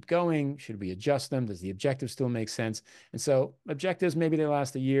 Should we keep going? Should we adjust them? Does the objective still make sense? And so objectives, maybe they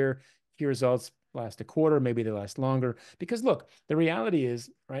last a year. Key results last a quarter. Maybe they last longer. Because look, the reality is,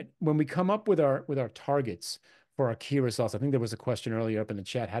 right, when we come up with our targets for our key results, I think there was a question earlier up in the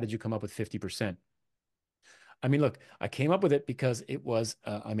chat. How did you come up with 50%? I mean, look, I came up with it because it was,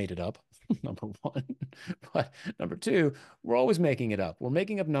 I made it up, number one. But number two, we're always making it up. We're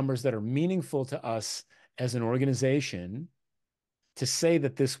making up numbers that are meaningful to us as an organization to say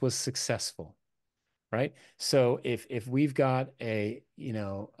that this was successful, right? So if we've got an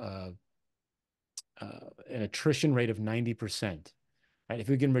attrition rate of 90%, right? If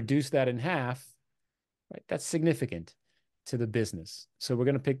we can reduce that in half, right, that's significant to the business. So we're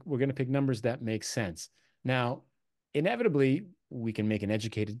gonna pick numbers that make sense. Now, inevitably, we can make an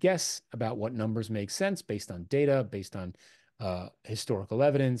educated guess about what numbers make sense based on data, based on historical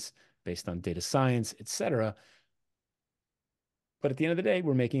evidence, based on data science, et cetera. But at the end of the day,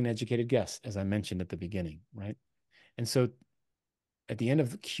 we're making an educated guess, as I mentioned at the beginning, right? And so at the end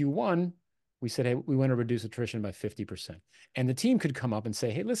of Q1, we said, hey, we want to reduce attrition by 50%. And the team could come up and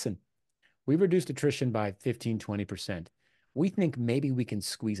say, hey, listen, we reduced attrition by 15, 20%. We think maybe we can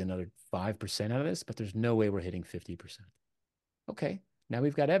squeeze another 5% out of this, but there's no way we're hitting 50%. Okay, now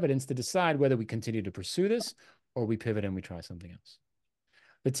we've got evidence to decide whether we continue to pursue this or we pivot and we try something else.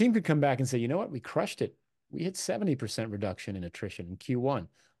 The team could come back and say, you know what, we crushed it. We hit 70% reduction in attrition in Q1.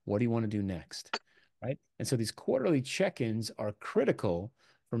 What do you want to do next? Right? And so these quarterly check-ins are critical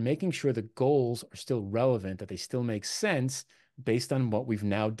for making sure the goals are still relevant, that they still make sense based on what we've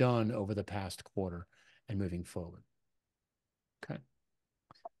now done over the past quarter and moving forward. Okay.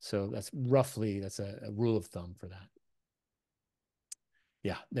 So that's a rule of thumb for that.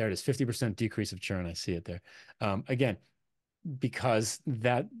 Yeah, there it is. 50% decrease of churn. I see it there. Again, because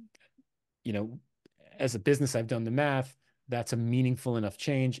that, as a business, I've done the math. That's a meaningful enough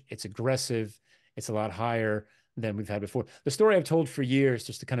change. It's aggressive. It's a lot higher than we've had before. The story I've told for years,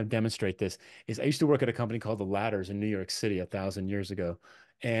 just to kind of demonstrate this, is I used to work at a company called the Ladders in New York City 1,000 years ago.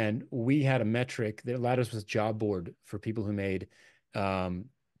 And we had a metric. The Ladders was a job board for people who made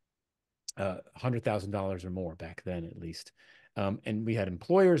 $100,000 or more back then, at least. And we had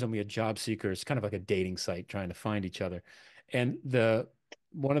employers and we had job seekers, kind of like a dating site trying to find each other. And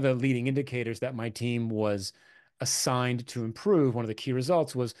one of the leading indicators that my team was assigned to improve, one of the key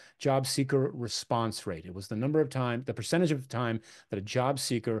results was job seeker response rate. It was the number of time, the percentage of time that a job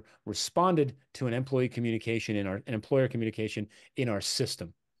seeker responded to an employee communication in an employer communication in our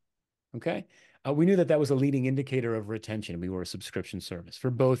system. Okay. We knew that that was a leading indicator of retention. We were a subscription service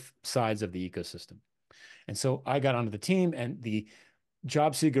for both sides of the ecosystem. And so I got onto the team, and the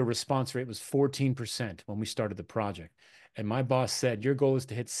job seeker response rate was 14% when we started the project. And my boss said, your goal is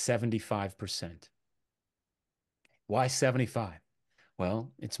to hit 75%. Why 75?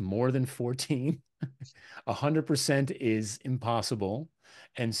 Well, it's more than 14. 100% is impossible.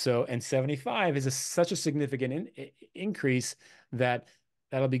 And 75 is such a significant increase that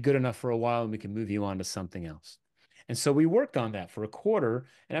that'll be good enough for a while and we can move you on to something else. And so we worked on that for a quarter.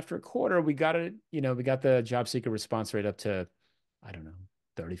 And after a quarter, we got it, we got the job seeker response rate up to, I don't know,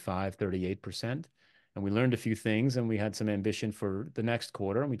 35, 38%. And we learned a few things, and we had some ambition for the next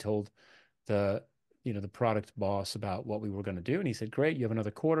quarter. And we told the, the product boss about what we were going to do. And he said, great, you have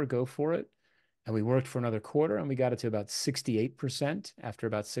another quarter, go for it. And we worked for another quarter, and we got it to about 68% after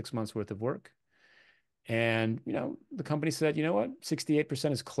about 6 months worth of work. And, the company said, you know what,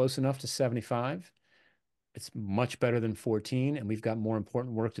 68% is close enough to 75. It's much better than 14, and we've got more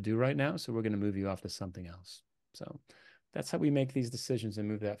important work to do right now. So we're going to move you off to something else. So that's how we make these decisions and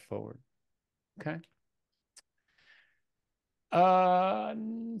move that forward. Okay.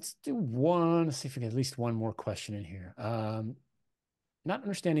 Let's do one. Let's see if we can get at least one more question in here. Not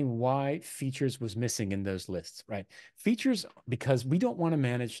understanding why features was missing in those lists, right? Features, because we don't want to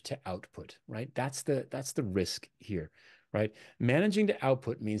manage to output, right? That's the risk here, right? Managing to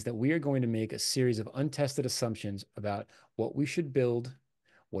output means that we are going to make a series of untested assumptions about what we should build,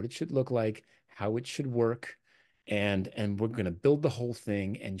 what it should look like, how it should work, and we're going to build the whole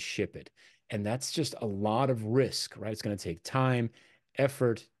thing and ship it. And that's just a lot of risk, right? It's going to take time,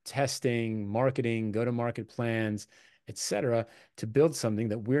 effort, testing, marketing, go-to-market plans, et cetera, to build something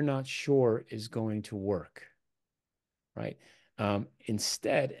that we're not sure is going to work, right?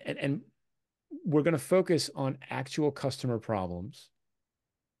 Instead, and we're going to focus on actual customer problems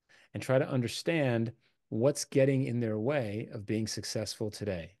and try to understand what's getting in their way of being successful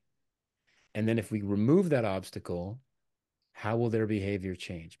today. And then if we remove that obstacle, how will their behavior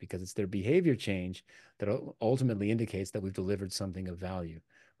change? Because it's their behavior change that ultimately indicates that we've delivered something of value,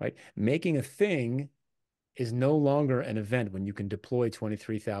 right? Making a thing is no longer an event when you can deploy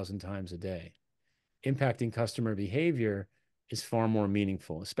 23,000 times a day. Impacting customer behavior is far more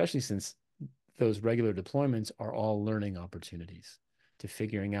meaningful, especially since those regular deployments are all learning opportunities to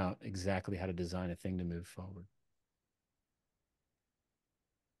figuring out exactly how to design a thing to move forward.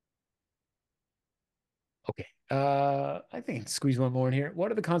 Okay. I think I can squeeze one more in here. What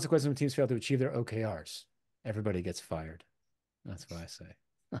are the consequences when teams fail to achieve their OKRs? Everybody gets fired. That's what I say.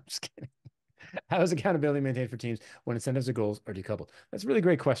 I'm just kidding. How is accountability maintained for teams when incentives or goals are decoupled? That's a really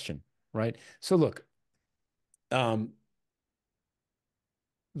great question, right? So look, the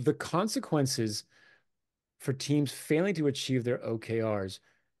consequences for teams failing to achieve their OKRs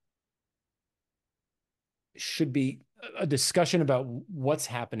should be a discussion about what's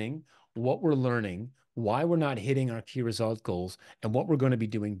happening, what we're learning, why we're not hitting our key result goals, and what we're going to be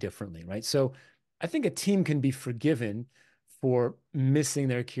doing differently, right? So I think a team can be forgiven for missing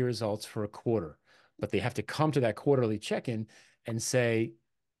their key results for a quarter, but they have to come to that quarterly check-in and say,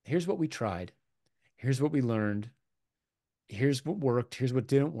 here's what we tried, here's what we learned, here's what worked, here's what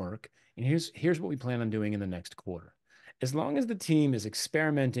didn't work, and here's what we plan on doing in the next quarter. As long as the team is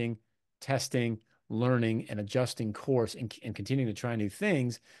experimenting, testing, learning, and adjusting course and continuing to try new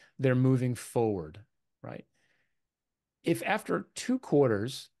things, they're moving forward, right? If after 2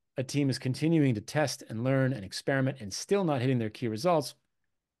 quarters, a team is continuing to test and learn and experiment and still not hitting their key results,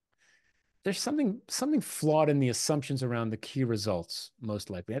 there's something flawed in the assumptions around the key results, most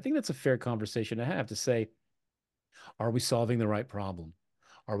likely. I think that's a fair conversation to have, to say, are we solving the right problem?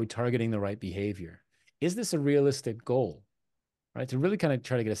 Are we targeting the right behavior? Is this a realistic goal? Right? To really kind of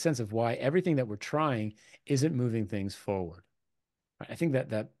try to get a sense of why everything that we're trying isn't moving things forward. Right? I think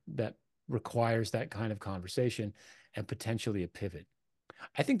that requires that kind of conversation and potentially a pivot.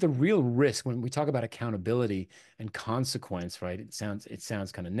 I think the real risk when we talk about accountability and consequence, right? It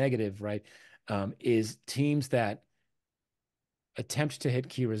sounds kind of negative, right? Is teams that attempt to hit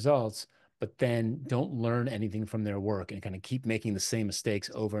key results, but then don't learn anything from their work and kind of keep making the same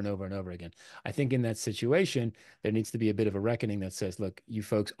mistakes over and over and over again. I think in that situation, there needs to be a bit of a reckoning that says, look, you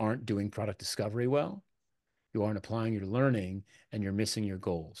folks aren't doing product discovery well. You aren't applying your learning, and you're missing your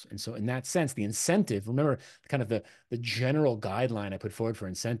goals. And so in that sense, the incentive, remember kind of the general guideline I put forward for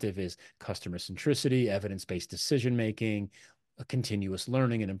incentive is customer centricity, evidence-based decision-making, continuous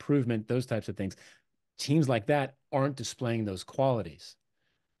learning and improvement, those types of things. teams like that aren't displaying those qualities,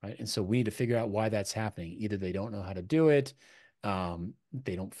 right? And so we need to figure out why that's happening. Either they don't know how to do it,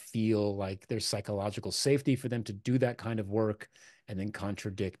 they don't feel like there's psychological safety for them to do that kind of work and then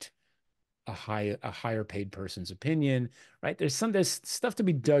contradict a higher paid person's opinion, right? There's stuff to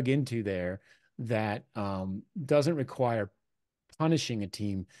be dug into there that doesn't require punishing a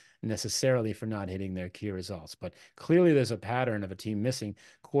team necessarily for not hitting their key results. But clearly there's a pattern of a team missing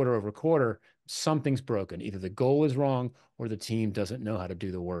quarter over quarter. Something's broken. Either the goal is wrong or the team doesn't know how to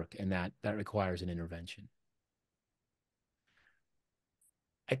do the work, and that requires an intervention.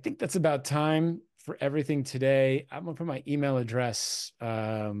 I think that's about time for everything today. I'm gonna put my email address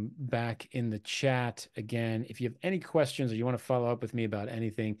back in the chat again. If you have any questions or you want to follow up with me about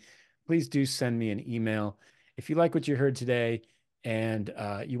anything, please do send me an email. If you like what you heard today and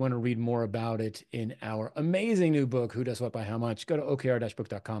you want to read more about it in our amazing new book, Who Does What by How Much, go to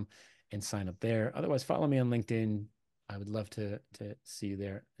okr-book.com and sign up there. Otherwise, follow me on LinkedIn. I would love to see you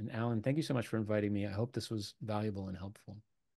there. And Alan, thank you so much for inviting me. I hope this was valuable and helpful.